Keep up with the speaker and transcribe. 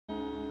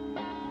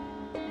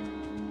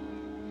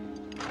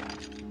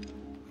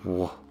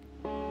Whoa.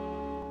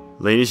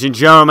 Ladies and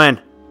gentlemen,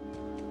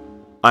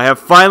 I have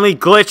finally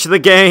glitched the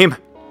game.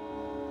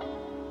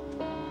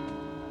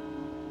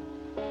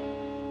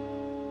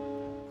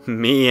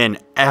 Me and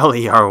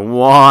Ellie are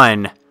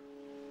one.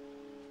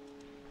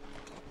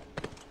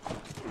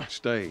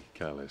 Stay,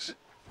 Callus.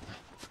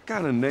 What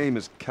kind of name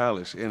is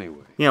Callus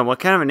anyway? Yeah, what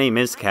kind of a name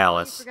is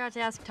Callus? You forgot to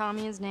ask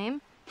Tommy his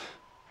name?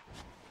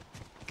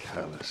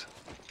 Callus.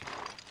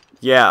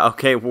 Yeah,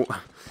 okay,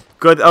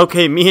 good.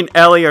 Okay, me and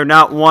Ellie are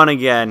not one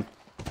again.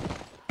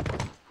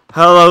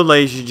 Hello,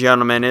 ladies and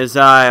gentlemen. It is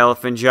I,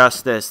 Elephant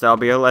Justice. That'll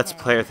be our Let's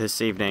Player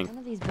this evening. None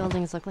of these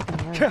buildings look like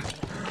a mirror.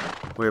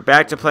 We're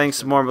back to playing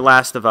some more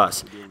Last of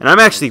Us. And I'm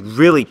actually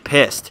really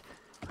pissed.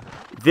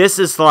 This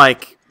is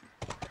like...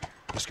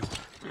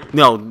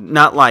 No,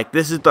 not like.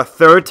 This is the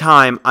third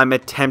time I'm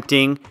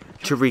attempting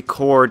to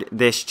record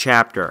this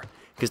chapter.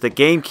 Because the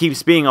game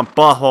keeps being a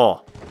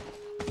butthole.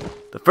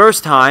 The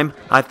first time,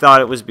 I thought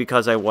it was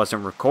because I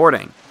wasn't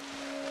recording.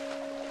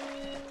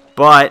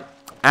 But,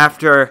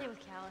 after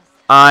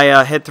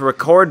I hit the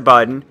record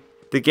button,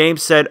 the game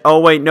said, oh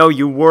wait, no,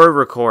 you were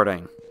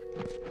recording.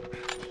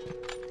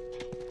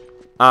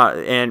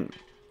 And,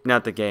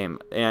 not the game,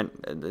 and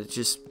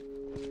just...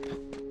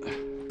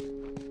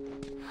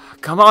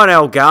 Come on,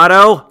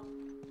 Elgato!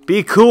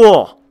 Be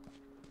cool!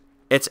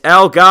 It's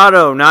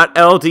Elgato, not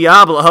El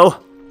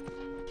Diablo!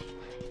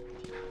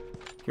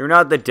 You're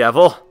not the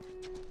devil.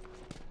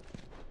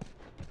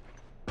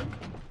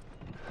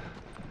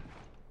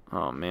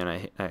 Oh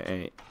man,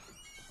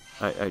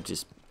 I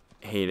just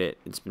hate it.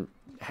 It's been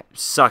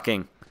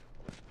sucking.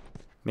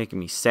 Making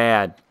me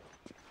sad.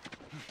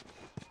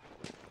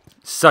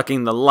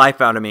 Sucking the life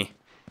out of me.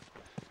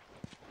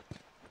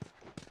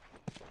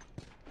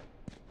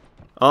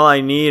 All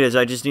I need is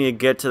I just need to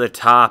get to the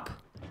top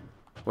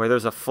where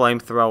there's a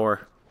flamethrower.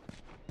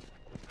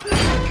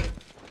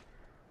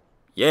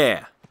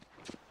 Yeah.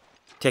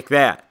 Take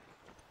that.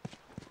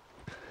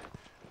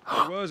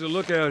 There was a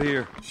lookout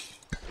here.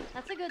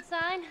 That's a good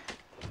sign.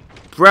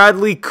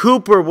 Bradley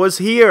Cooper was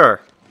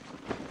here.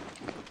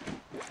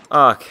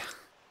 Ugh.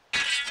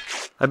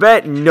 I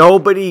bet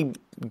nobody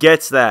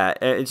gets that.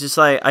 It's just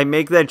like, I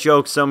make that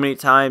joke so many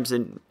times,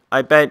 and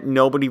I bet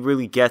nobody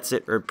really gets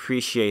it or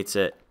appreciates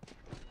it.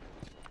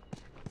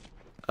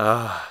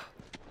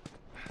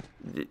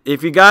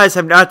 If you guys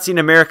have not seen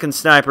American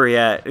Sniper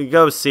yet,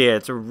 go see it.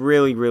 It's a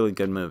really, really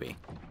good movie.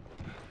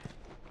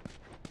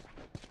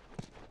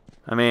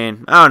 I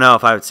mean, I don't know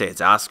if I would say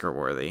it's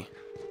Oscar-worthy.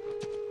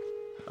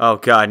 Oh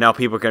god, now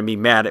people are going to be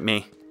mad at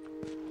me.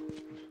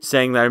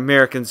 Saying that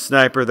American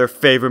Sniper, their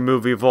favorite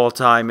movie of all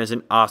time,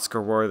 isn't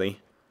Oscar-worthy.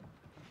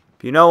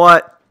 But you know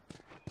what?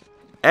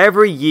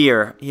 Every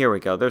year... Here we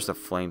go, there's a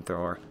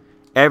flamethrower.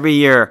 Every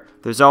year,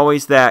 there's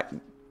always that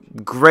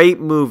great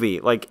movie.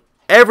 Like,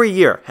 every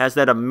year has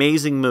that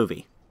amazing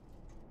movie.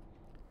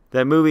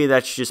 That movie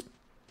that's just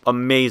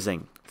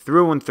amazing.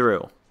 Through and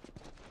through.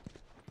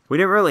 We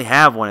didn't really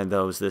have one of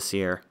those this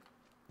year.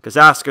 Because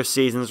Oscar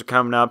seasons are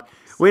coming up.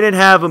 We didn't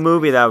have a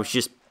movie that was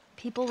just...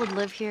 People would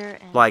live here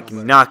and... like,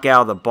 knock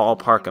out of the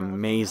ballpark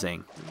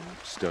amazing.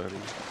 Study.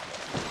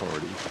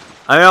 Party.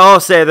 I mean,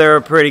 I'll say there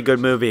are pretty good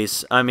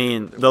movies. I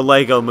mean, the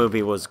Lego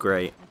movie was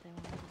great.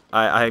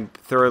 I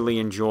thoroughly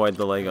enjoyed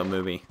the Lego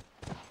movie.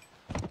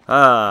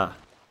 Then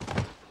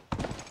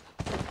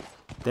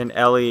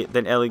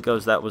Ellie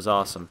goes, that was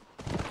awesome.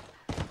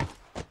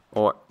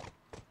 Or...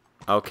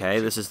 Okay,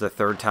 this is the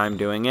third time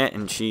doing it,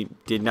 and she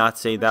did not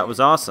say that was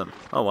awesome.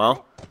 Oh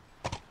well.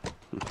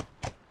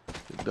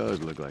 It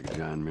does look like a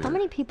giant mirror. How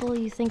many people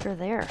do you think are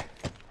there?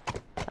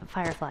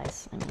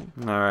 Fireflies, I mean.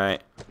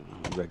 Alright.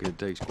 I reckon it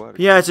takes quite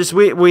a... Yeah, it's just,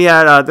 we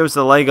had, there was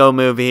the Lego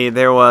movie,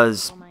 there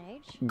was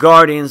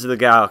Guardians of the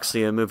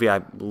Galaxy, a movie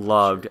I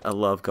loved. I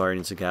love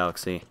Guardians of the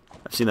Galaxy.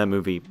 I've seen that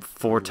movie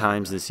 4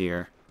 times this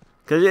year.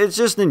 Because it's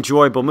just an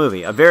enjoyable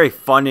movie. A very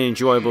fun and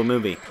enjoyable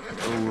movie.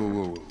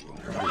 Whoa.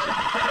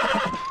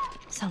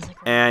 Sounds like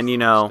And, you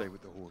know, Stay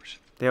with the horse.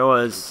 there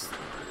was...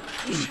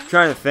 I'm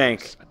trying to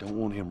think. I don't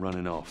want him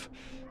running off.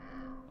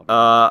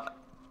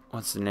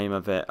 What's the name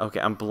of it? Okay,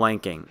 I'm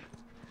blanking.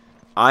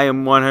 I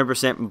am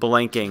 100%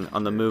 blanking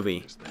on the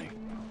movie.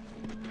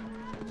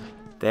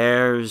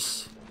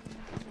 There's...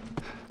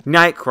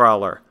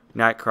 Nightcrawler.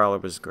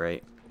 Nightcrawler was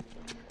great.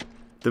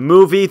 The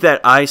movie that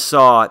I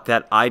saw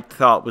that I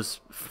thought was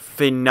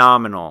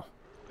phenomenal.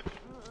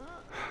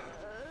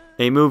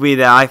 A movie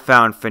that I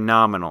found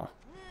phenomenal.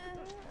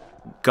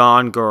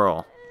 Gone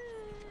Girl.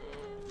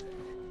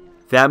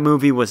 That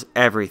movie was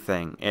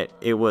everything.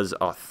 It was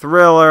a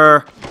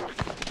thriller.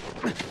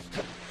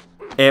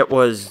 It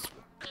was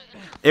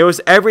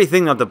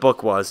everything that the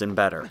book was and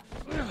better.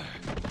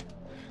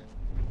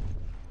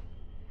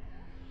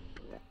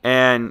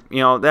 And you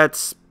know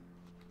it's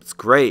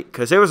great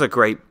because it was a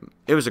great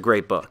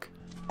book.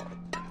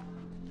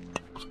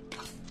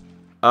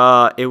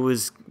 It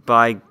was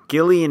by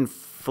Gillian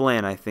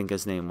Flynn, I think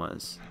his name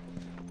was.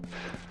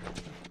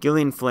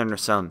 Gillian Flynn or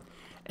something.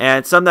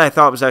 And something that I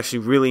thought was actually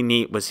really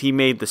neat was he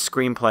made the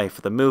screenplay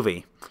for the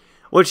movie.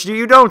 which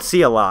you don't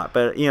see a lot.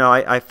 But you know,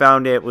 I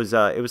found it was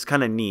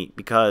kind of neat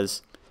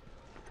because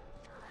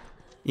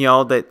you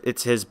know that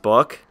it's his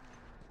book.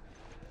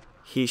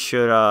 He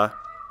should oh,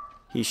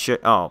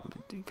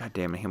 god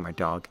damn it, I hear my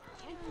dog.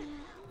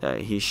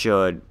 He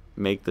should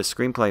make the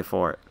screenplay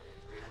for it.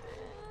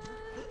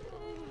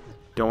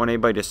 Don't want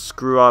anybody to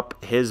screw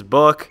up his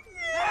book.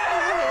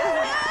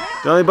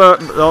 The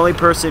only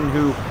person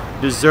who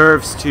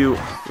deserves to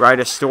write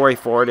a story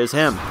for it is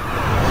him.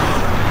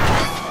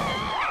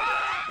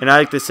 And I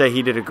like to say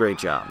he did a great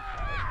job.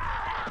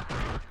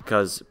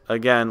 Because,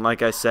 again,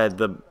 like I said,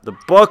 the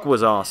book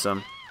was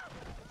awesome.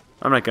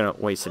 I'm not going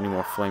to waste any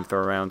more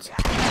flamethrower rounds.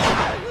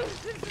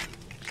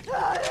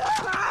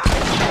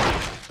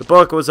 The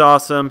book was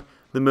awesome.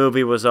 The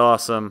movie was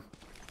awesome.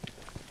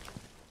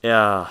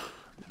 Yeah.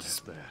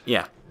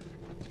 Yeah.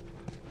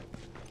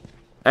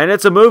 And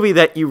it's a movie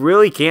that you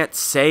really can't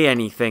say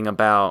anything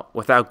about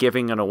without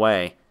giving it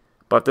away.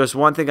 But there's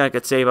one thing I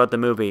could say about the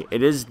movie.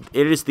 It is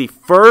the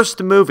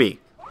first movie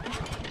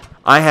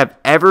I have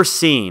ever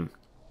seen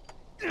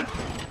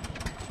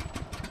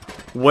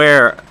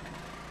where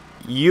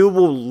you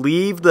will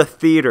leave the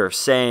theater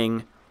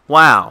saying,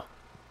 wow,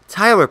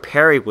 Tyler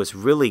Perry was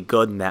really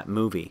good in that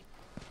movie.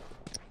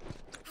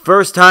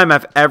 First time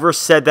I've ever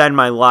said that in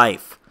my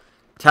life.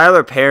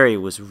 Tyler Perry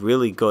was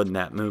really good in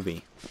that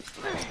movie.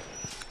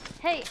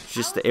 Hey,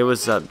 It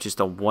was just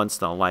a once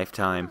in a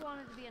lifetime.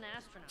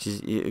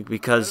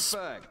 Because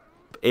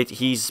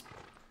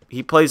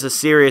he plays a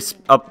serious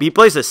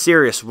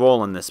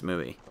role in this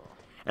movie,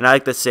 and I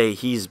like to say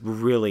he's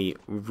really,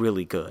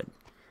 really good.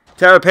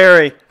 Tyler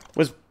Perry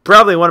was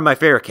probably one of my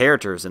favorite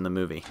characters in the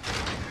movie.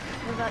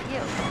 what about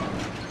you?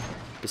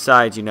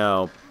 Besides, you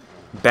know,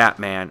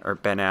 Batman or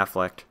Ben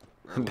Affleck.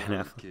 Ben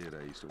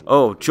Affleck.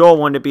 Oh, Joel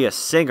wanted to be a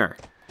singer.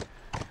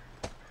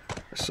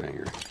 A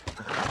singer.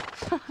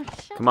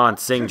 Come on,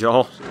 sing,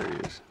 Joel.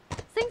 Serious.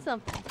 Sing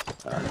something.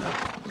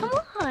 Come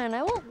on,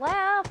 I won't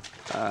laugh.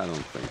 I don't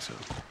think so.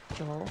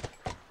 Joel,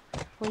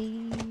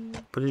 please.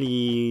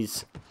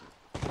 Please.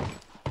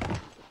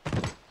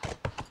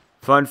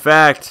 Fun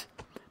fact.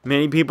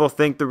 Many people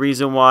think the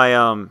reason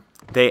why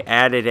they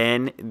added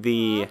in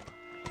the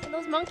Are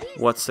those monkeys?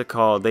 what's it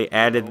called? They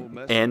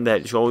added in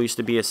that Joel used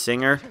to be a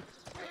singer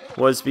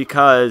was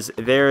because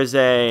there's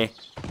a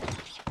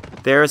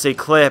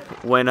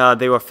clip when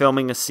they were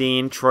filming a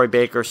scene, Troy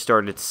Baker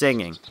started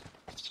singing.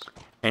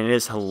 And it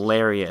is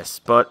hilarious,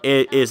 but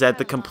it is at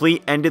the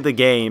complete end of the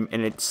game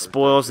and it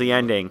spoils the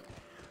ending.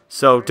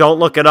 So don't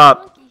look it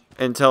up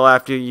until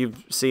after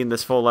you've seen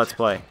this full Let's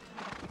Play.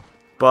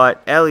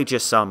 But Ellie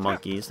just saw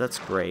monkeys. That's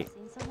great.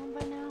 Seen someone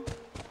by now?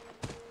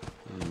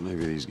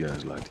 Maybe these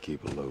guys like to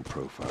keep a low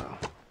profile.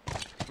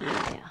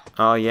 Yeah.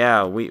 Oh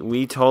yeah,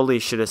 we totally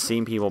should have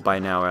seen people by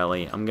now,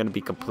 Ellie. I'm gonna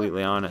be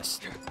completely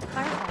honest.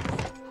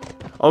 Fireflies.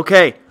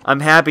 Okay,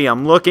 I'm happy.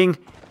 I'm looking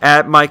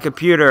at my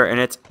computer and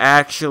it's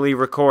actually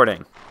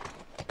recording.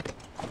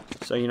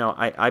 So, you know,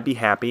 I'd be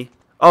happy.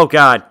 Oh,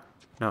 God.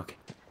 Okay.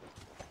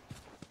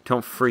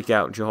 Don't freak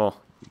out, Joel.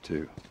 You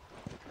too.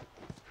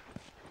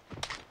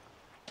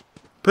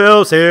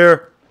 Pills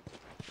here.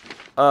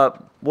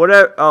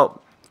 Whatever.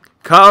 Oh,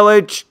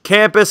 college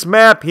campus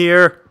map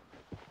here.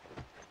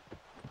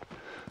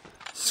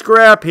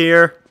 Scrap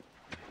here.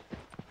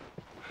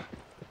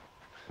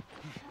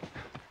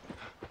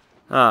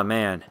 Oh,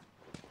 man.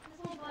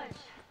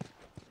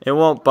 It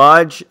won't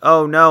budge?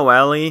 Oh, no,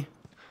 Ellie.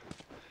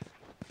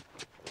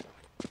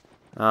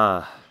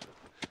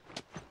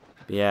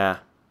 Yeah.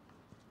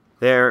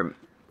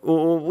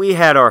 We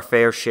had our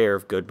fair share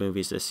of good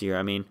movies this year.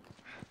 I mean,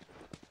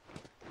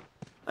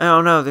 I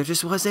don't know. There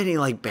just wasn't any,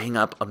 like,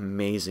 bang-up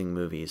amazing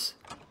movies.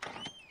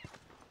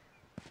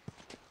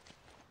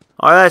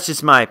 Oh, that's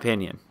just my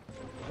opinion.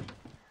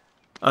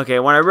 Okay,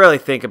 when I really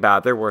think about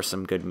it, there were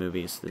some good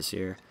movies this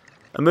year.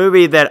 A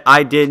movie that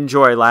I did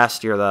enjoy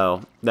last year,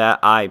 though, that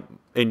I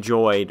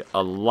enjoyed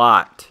a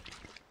lot.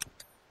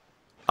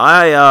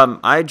 I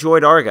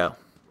enjoyed Argo.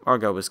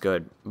 Argo was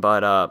good,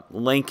 but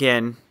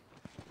Lincoln.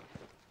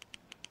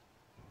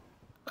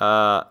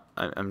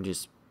 I'm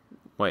just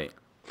wait.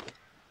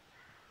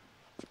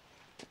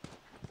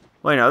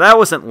 Wait, no, that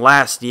wasn't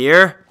last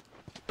year.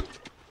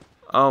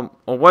 Or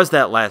was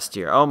that last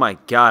year? Oh my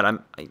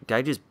God, did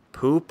I just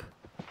poop?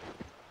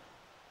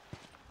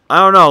 I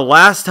don't know.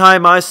 Last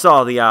time I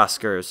saw the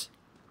Oscars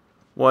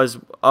was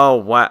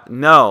wow,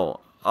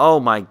 no. Oh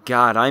my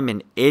God, I'm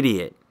an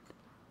idiot.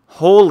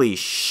 Holy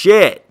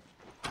shit.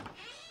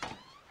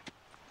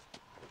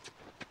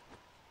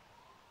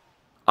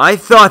 I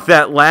thought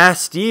that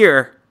last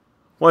year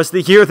was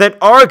the year that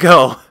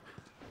Argo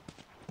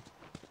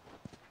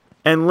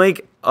and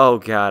Link. Oh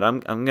God,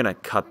 I'm gonna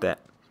cut that.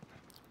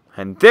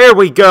 And there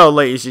we go,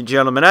 ladies and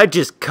gentlemen. I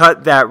just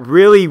cut that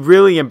really,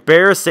 really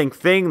embarrassing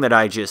thing that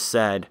I just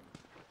said.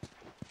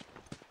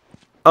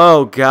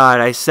 Oh God,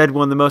 I said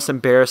one of the most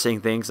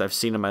embarrassing things I've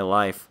seen in my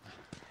life.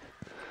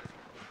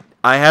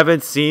 I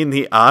haven't seen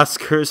the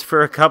Oscars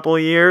for a couple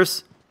of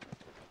years.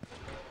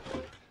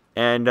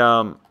 And,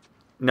 no,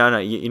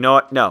 you know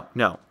what? No.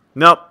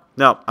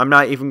 I'm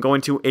not even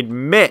going to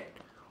admit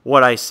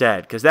what I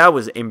said, because that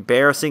was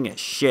embarrassing as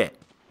shit.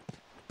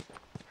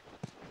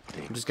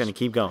 I'm just gonna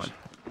keep going.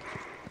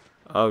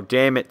 Oh,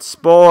 damn it.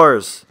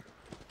 Spores!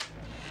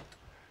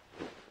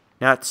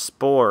 Not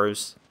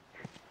spores.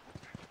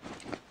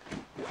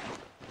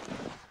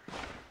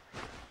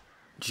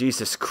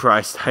 Jesus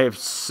Christ, I have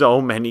so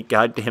many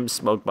goddamn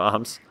smoke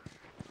bombs.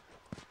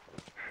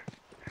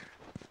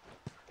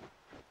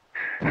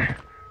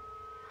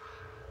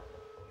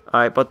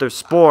 Alright, but they're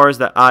spores.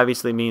 That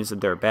obviously means that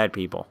they're bad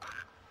people.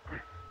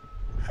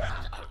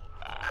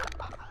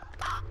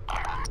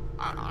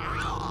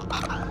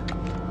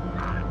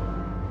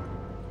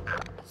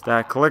 Is that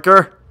a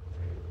clicker?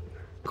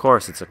 Of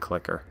course it's a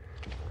clicker.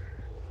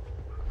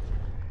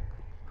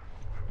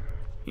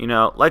 You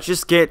know, let's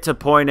just get to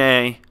point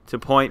A to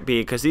point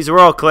B, because these are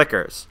all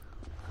clickers.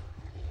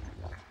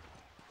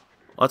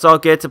 Let's all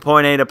get to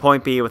point A to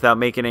point B without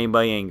making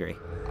anybody angry.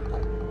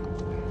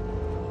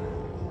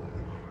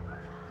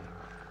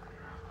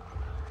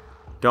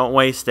 Don't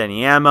waste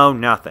any ammo,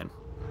 nothing.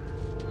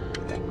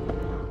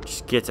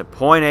 Just get to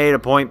point A to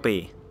point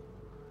B.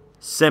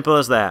 Simple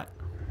as that.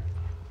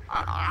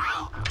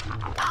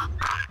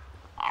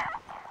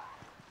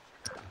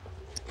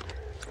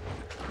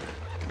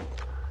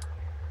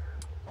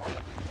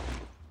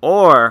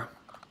 Or,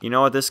 you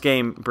know what, this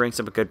game brings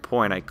up a good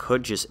point. I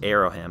could just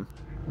arrow him.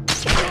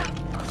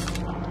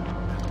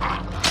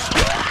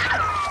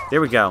 There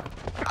we go.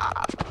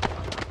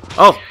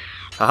 Oh!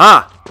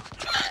 Haha!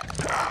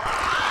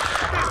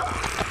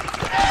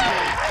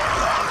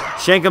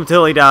 Shank him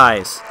till he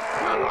dies.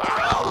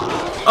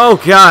 Oh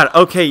god,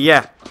 okay,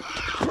 yeah.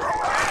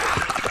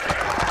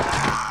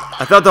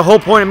 I thought the whole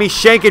point of me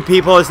shanking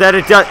people is that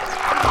it does...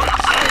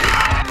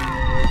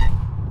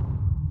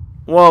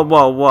 Whoa,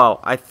 whoa, whoa.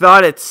 I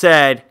thought it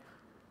said...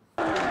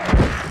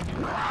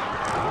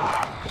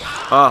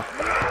 Oh.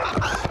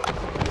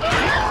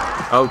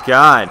 Oh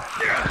god.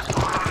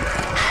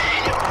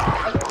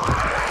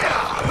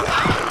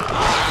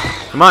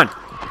 Come on.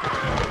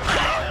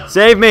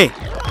 Save me.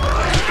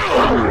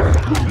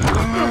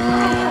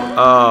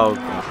 Oh.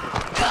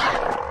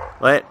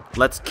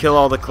 Let's kill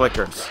all the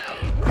clickers.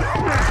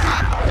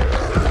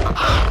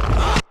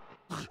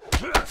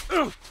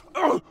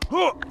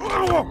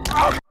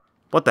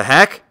 What the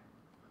heck?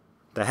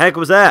 The heck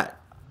was that?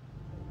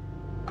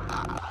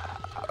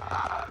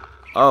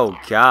 Oh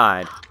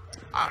god.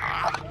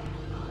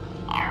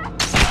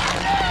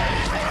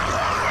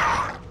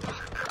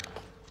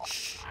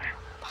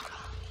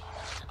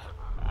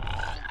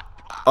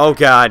 Oh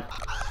god.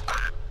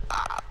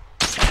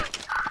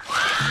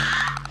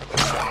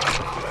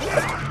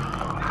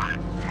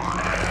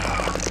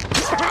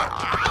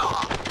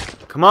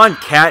 Come on,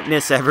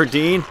 Katniss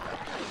Everdeen.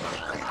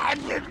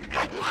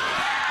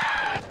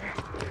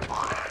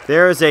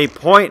 There is a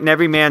point in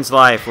every man's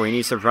life where he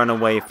needs to run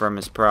away from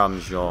his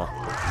problems, Joel.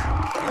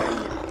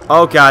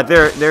 Oh god,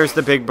 there's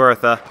the Big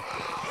Bertha.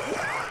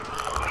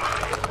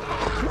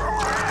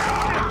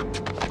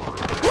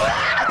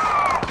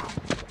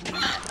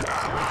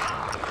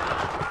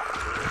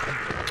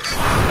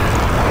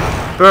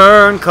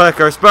 Burn,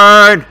 clickers,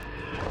 burn!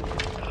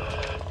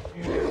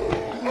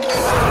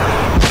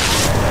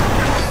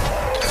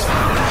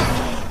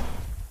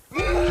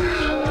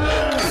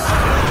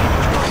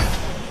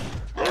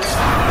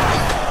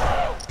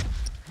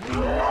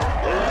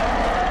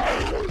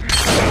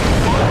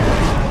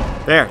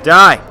 There,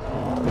 die!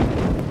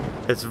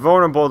 It's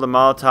vulnerable to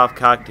Molotov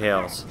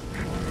cocktails.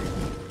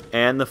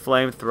 And the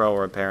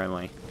flamethrower,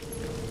 apparently.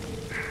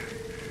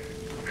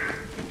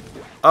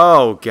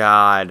 Oh,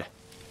 God.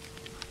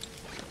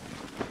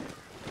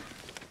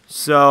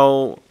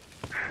 So,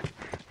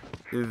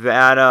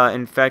 that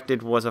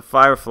infected was a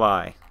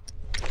firefly.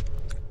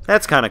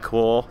 That's kind of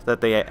cool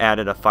that they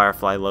added a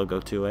firefly logo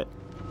to it.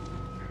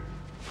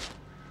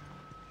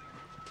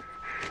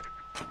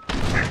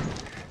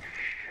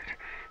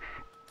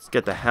 Let's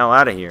get the hell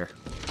out of here.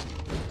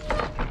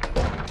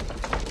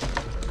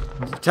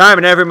 There's a time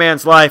in every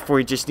man's life where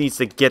he just needs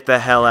to get the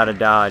hell out of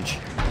Dodge.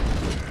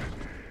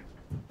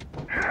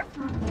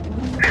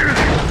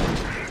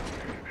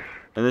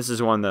 And this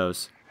is one of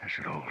those. That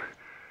should hold.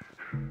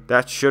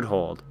 That should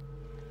hold.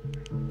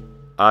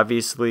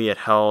 Obviously, it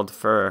held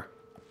for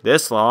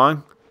this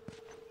long.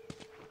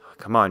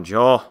 Come on,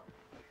 Joel.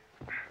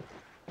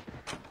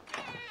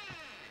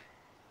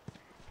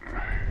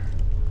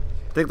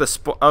 I think the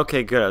spore...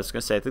 Okay, good. I was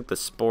going to say, I think the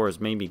spores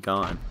may be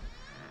gone.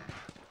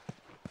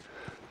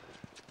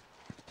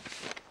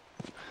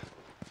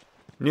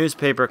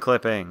 Newspaper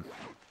clipping.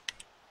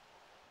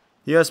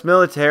 U.S.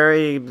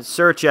 military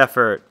search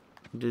effort.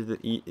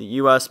 The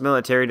U.S.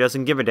 military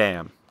doesn't give a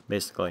damn,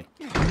 basically.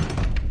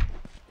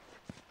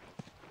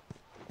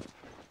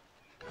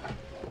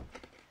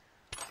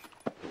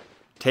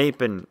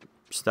 Tape and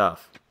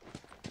stuff.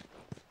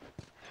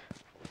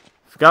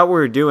 Forgot what we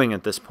were doing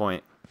at this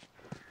point.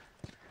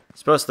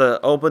 Supposed to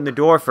open the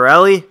door for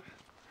Ellie?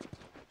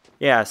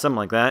 Yeah, something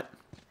like that.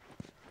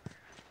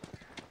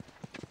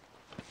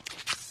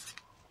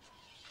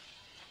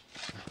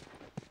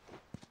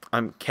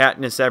 I'm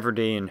Katniss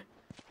Everdeen.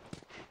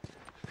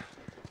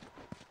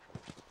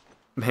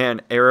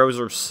 Man, arrows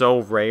are so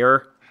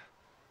rare.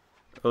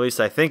 At least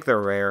I think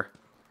they're rare.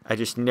 I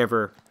just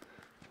never...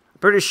 I'm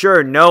pretty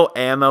sure no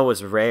ammo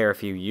is rare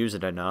if you use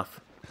it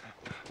enough.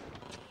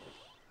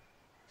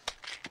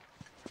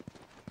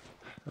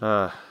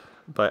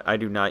 But I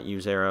do not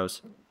use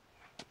arrows.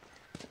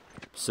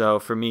 So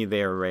for me,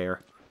 they are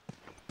rare.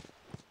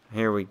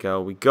 Here we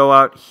go. We go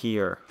out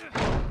here.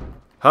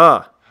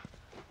 Huh.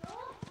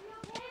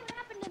 What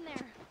happened in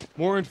there?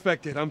 More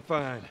infected. I'm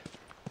fine.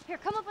 Here,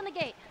 come up on the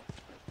gate.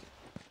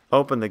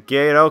 Open the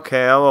gate.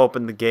 Okay, I'll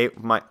open the gate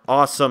with my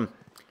awesome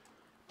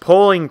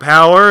pulling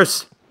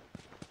powers.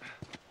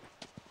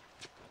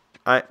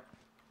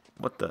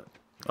 What the?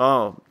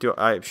 Oh,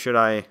 should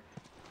I?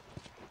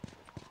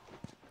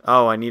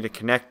 Oh, I need to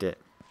connect it.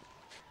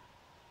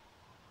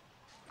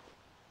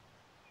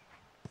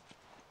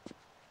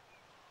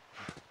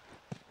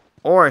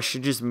 Or I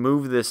should just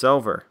move this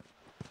over.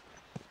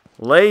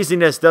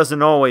 Laziness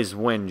doesn't always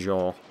win,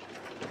 Joel.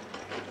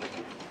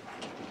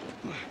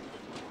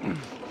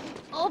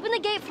 Open the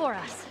gate for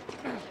us.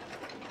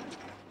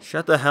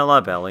 Shut the hell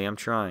up, Ellie. I'm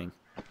trying.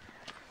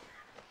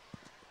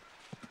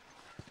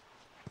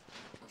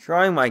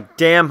 Trying my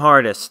damn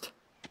hardest.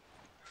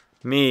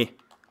 Me,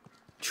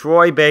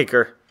 Troy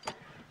Baker.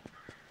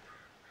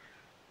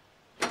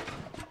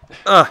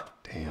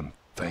 Damn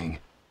thing.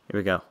 Here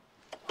we go.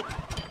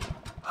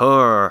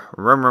 Let's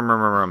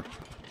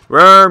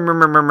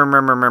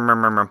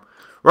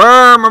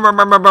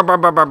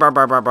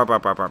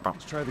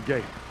Try the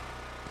gate.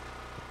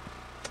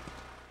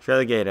 try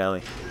the gate,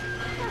 Ellie.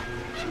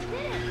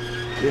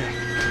 Yeah.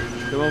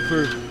 Come on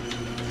through.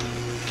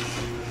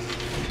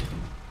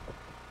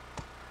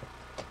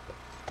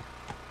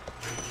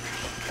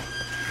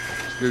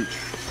 Scooch.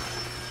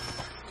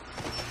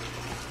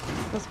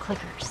 Those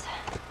clickers.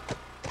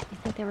 You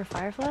think they were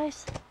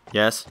fireflies?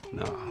 Yes.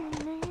 No.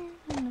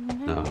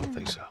 No, I don't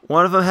think so.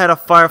 One of them had a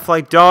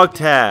Firefly dog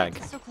tag.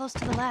 So close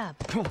to the lab.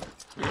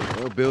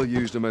 Well, Bill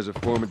used them as a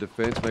form of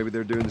defense. Maybe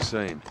they're doing the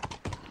same.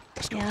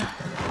 Yeah,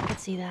 I could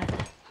see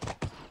that.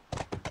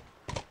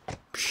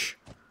 Psh.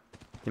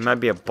 They might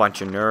be a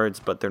bunch of nerds,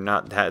 but they're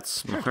not that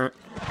smart.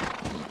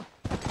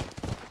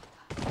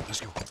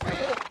 Let's go.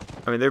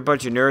 I mean, they're a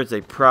bunch of nerds.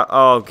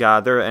 Oh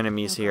god, there are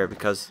enemies here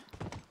because.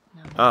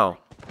 Oh,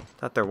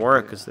 thought there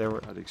were because there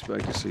were. I'd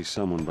expect to see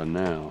someone by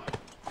now.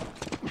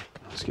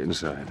 Let's get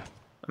inside.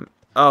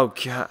 Oh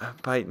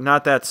god, by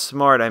not that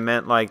smart, I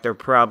meant like they're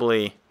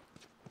probably.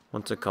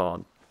 What's it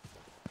called?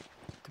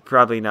 They're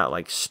probably not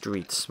like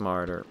street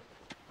smart or.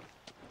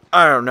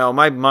 I don't know.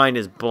 My mind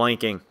is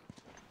blanking.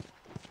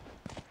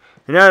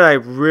 And now that I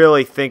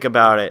really think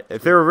about it,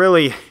 if they're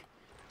really.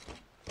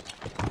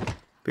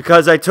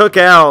 Because I took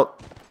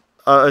out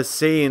a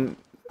scene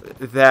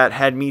that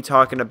had me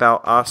talking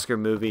about Oscar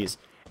movies,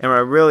 and when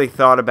I really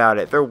thought about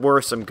it, there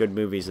were some good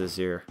movies this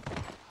year.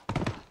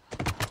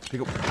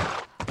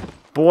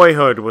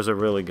 Boyhood was a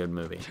really good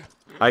movie.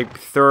 I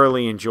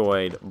thoroughly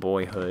enjoyed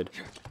Boyhood.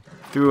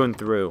 Through and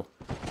through.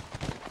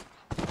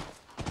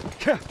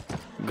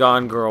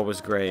 Gone Girl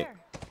was great.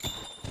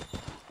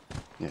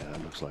 Yeah,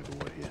 that looks like a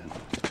way in.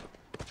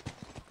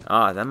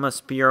 Ah, that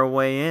must be our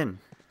way in.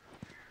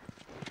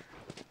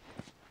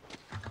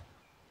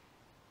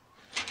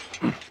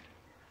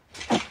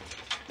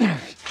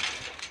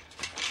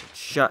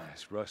 Shut.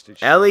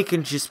 Ellie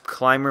can just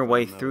climb her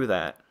way through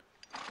that.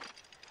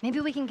 Maybe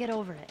we can get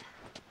over it.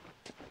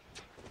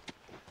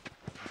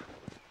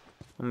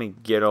 Let me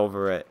get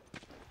over it.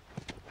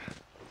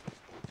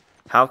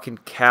 How can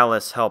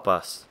Callus help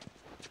us?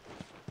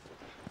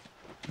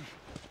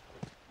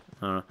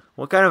 I don't know.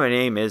 What kind of a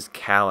name is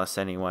Callus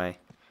anyway?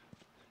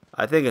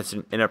 I think it's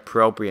an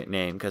inappropriate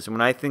name because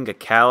when I think of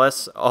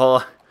Callus,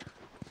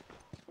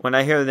 when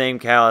I hear the name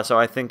Callus, all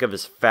I think of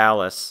is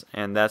phallus,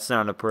 and that's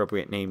not an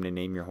appropriate name to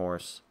name your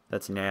horse.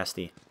 That's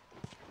nasty.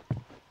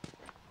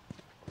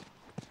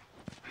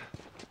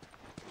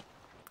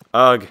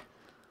 Ugh.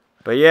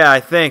 But yeah, I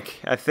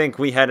think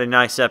we had a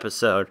nice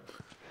episode.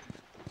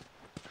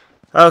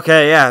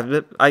 Okay,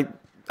 yeah,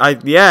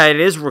 yeah, it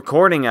is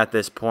recording at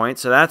this point,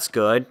 so that's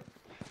good.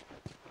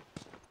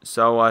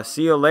 So,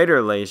 see you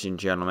later, ladies and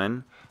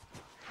gentlemen.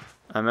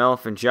 I'm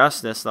Elephant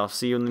Justice, and I'll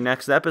see you in the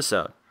next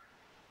episode.